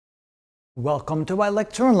Welcome to my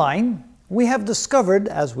lecture online. We have discovered,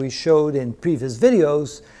 as we showed in previous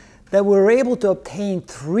videos, that we were able to obtain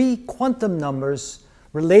three quantum numbers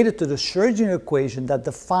related to the Schrodinger equation that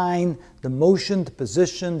define the motion, the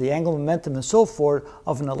position, the angular momentum, and so forth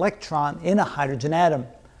of an electron in a hydrogen atom.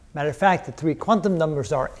 Matter of fact, the three quantum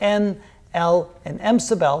numbers are n, l, and m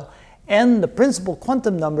sub l. N, the principal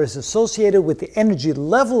quantum number, is associated with the energy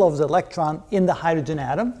level of the electron in the hydrogen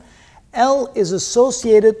atom. L is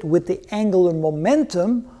associated with the angular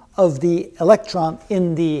momentum of the electron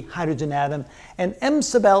in the hydrogen atom, and m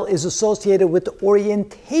sub l is associated with the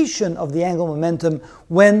orientation of the angular momentum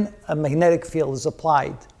when a magnetic field is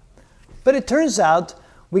applied. But it turns out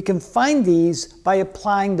we can find these by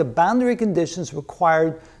applying the boundary conditions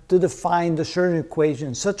required to define the Schrodinger equation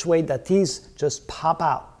in such a way that these just pop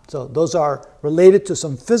out. So those are related to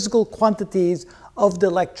some physical quantities of the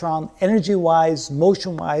electron, energy-wise,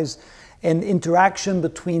 motion-wise, and interaction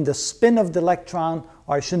between the spin of the electron,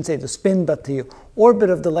 or I shouldn't say the spin, but the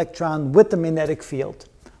orbit of the electron with the magnetic field.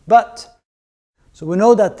 So we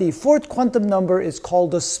know that the fourth quantum number is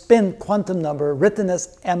called the spin quantum number, written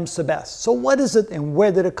as m sub s. So what is it and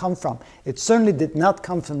where did it come from? It certainly did not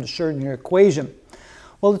come from the Schrodinger equation.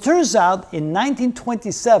 Well, it turns out in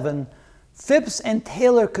 1927, Phipps and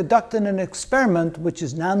Taylor conducted an experiment which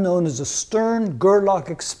is now known as the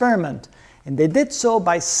Sterngerlach Experiment. And they did so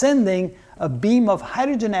by sending a beam of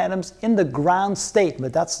hydrogen atoms in the ground state.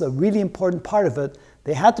 But that's the really important part of it.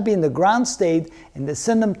 They had to be in the ground state, and they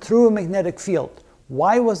sent them through a magnetic field.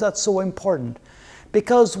 Why was that so important?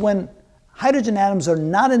 Because when hydrogen atoms are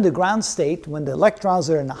not in the ground state, when the electrons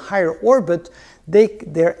are in a higher orbit,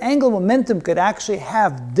 their angular momentum could actually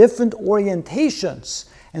have different orientations.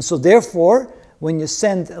 And so therefore, when you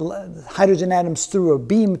send hydrogen atoms through a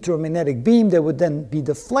beam, through a magnetic beam, they would then be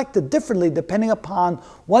deflected differently depending upon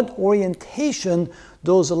what orientation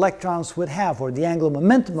those electrons would have, or the angular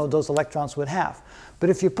momentum of those electrons would have. But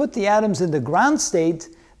if you put the atoms in the ground state,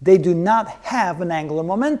 they do not have an angular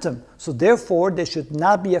momentum. So therefore, they should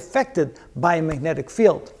not be affected by a magnetic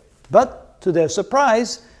field. But to their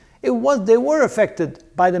surprise, they were affected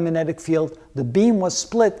by the magnetic field. The beam was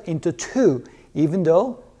split into two, even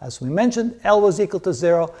though, as we mentioned, L was equal to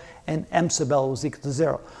 0 and m sub L was equal to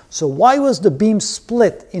 0. So why was the beam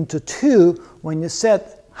split into two when you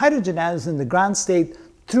set hydrogen atoms in the ground state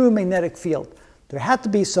through a magnetic field? There had to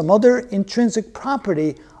be some other intrinsic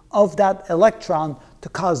property of that electron to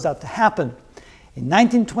cause that to happen. In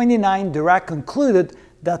 1929, Dirac concluded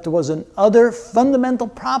that there was another fundamental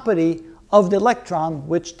property of the electron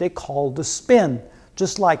which they called the spin.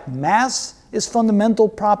 Just like mass is fundamental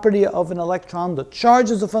property of an electron, the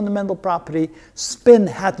charge is a fundamental property, spin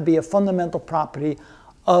had to be a fundamental property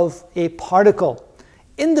of a particle,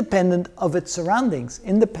 independent of its surroundings,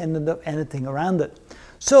 independent of anything around it.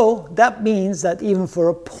 So that means that even for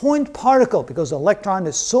a point particle, because the electron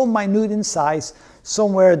is so minute in size,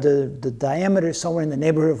 somewhere the diameter is somewhere in the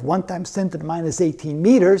neighborhood of 1 × 10 to the minus 18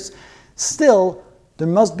 meters, still there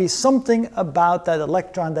must be something about that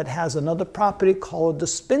electron that has another property called the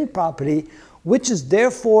spin property, which is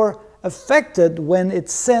therefore affected when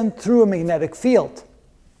it's sent through a magnetic field.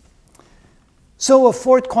 So a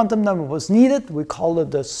fourth quantum number was needed. We call it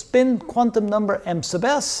the spin quantum number, m sub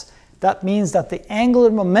s. That means that the angular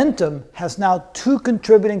momentum has now two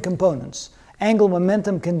contributing components. Angular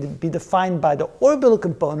momentum can be defined by the orbital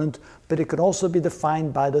component, but it can also be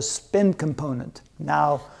defined by the spin component.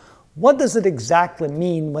 Now, what does it exactly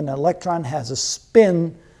mean when an electron has a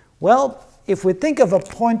spin? Well, if we think of a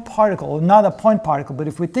point particle, or not a point particle, but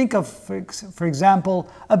if we think of, for example,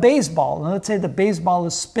 a baseball, and let's say the baseball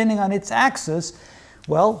is spinning on its axis,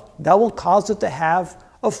 well, that will cause it to have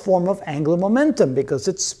a form of angular momentum because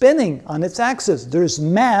it's spinning on its axis. There's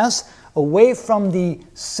mass away from the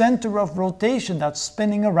center of rotation that's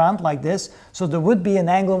spinning around like this, so there would be an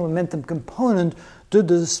angular momentum component to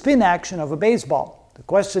the spin action of a baseball. The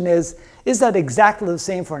question is that exactly the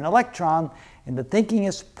same for an electron? And the thinking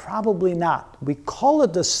is probably not. We call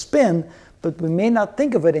it the spin, but we may not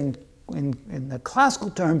think of it in the classical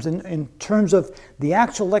terms, in terms of the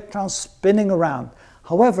actual electron spinning around.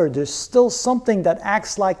 However, there's still something that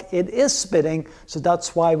acts like it is spinning, so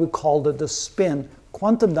that's why we called it the spin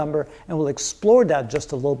quantum number, and we'll explore that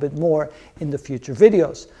just a little bit more in the future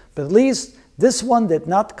videos. But at least this one did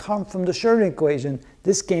not come from the Schrodinger equation.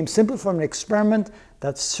 This came simply from an experiment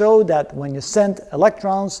that showed that when you send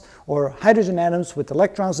electrons or hydrogen atoms with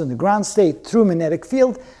electrons in the ground state through a magnetic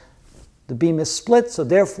field, the beam is split, so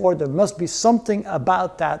therefore there must be something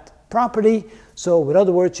about that property. So in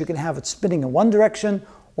other words, you can have it spinning in one direction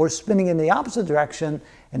or spinning in the opposite direction,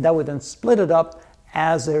 and that would then split it up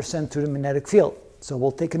as they're sent through the magnetic field. So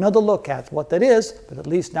we'll take another look at what that is, but at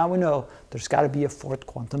least now we know there's got to be a fourth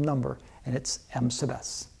quantum number, and it's m sub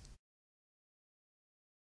s.